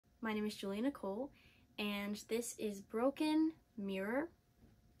My name is Giulia Nicole, and this is Broken Mirror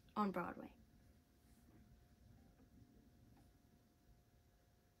on Broadway.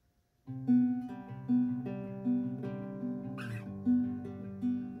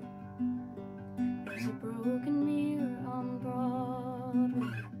 There's a broken mirror on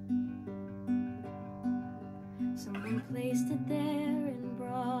Broadway. Someone placed it there in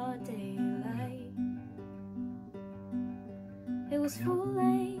broad daylight. It was full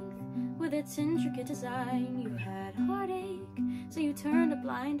length with its intricate design. You had heartache, so you turned a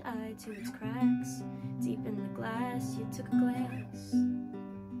blind eye to its cracks. Deep in the glass, you took a glance,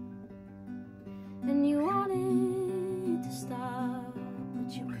 and you wanted to stop,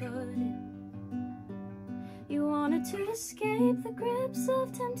 but you couldn't. You wanted to escape the grips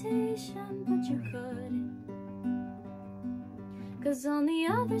of temptation, but you couldn't. 'Cause on the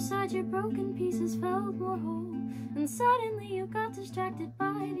other side, your broken pieces felt more whole, and suddenly you got distracted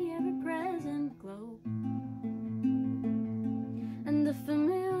by the ever-present glow. And the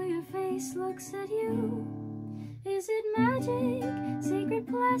familiar face looks at you. Is it magic, sacred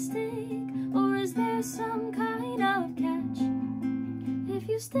plastic, or is there some kind of catch? If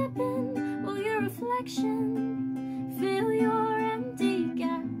you step in, will your reflection fill your empty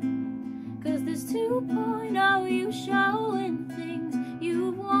gap? 'Cause this 2.0 you showing things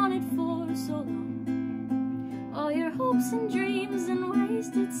you've wanted for so long. All your hopes and dreams and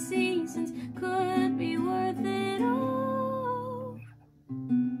wasted seasons could be worth it all.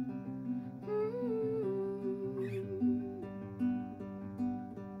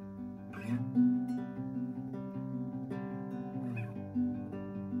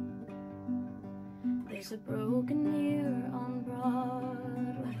 There's a broken mirror on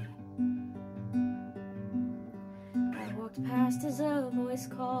Broadway. I walked past as a voice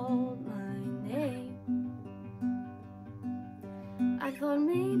called my name. I thought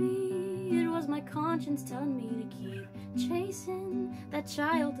maybe it was my conscience telling me to keep chasing that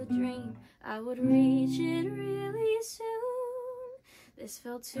childhood dream. I would reach it really soon. This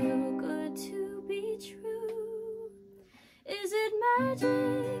felt too good to be true. Is it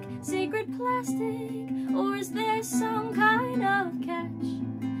magic, sacred plastic, or is there some kind of catch?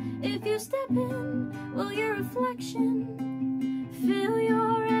 If you step in, will your reflection fill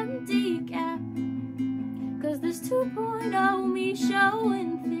your empty gap? 'Cause this 2.0 me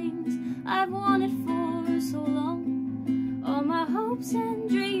showing things I've wanted for so long. All my hopes and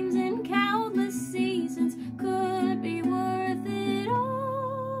dreams in countless seasons could be worth it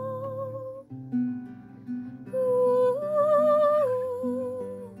all. Ooh.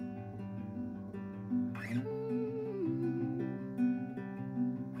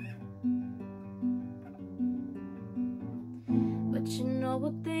 But you know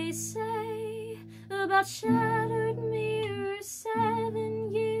what they say about shattered mirrors.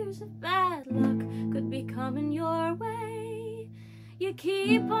 7 years of bad luck could be coming your way. You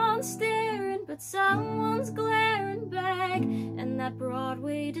keep on staring, but someone's glaring back. And that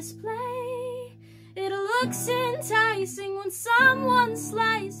Broadway display, it looks enticing when someone's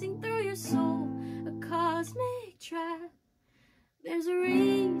slicing through your soul. A cosmic trap, there's a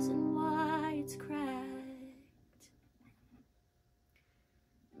reason why it's cracked.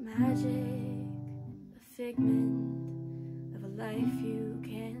 Magic, a figment of a life you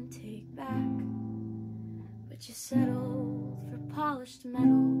can't take back. But you settled for polished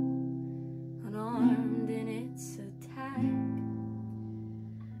metal, unarmed in its attack.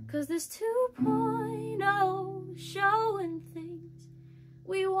 'Cause this 2.0 showing things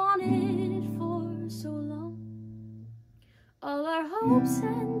we wanted for so long. All our hopes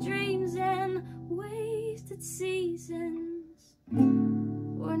and dreams and wasted seasons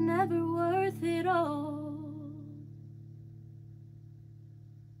were never worth it all.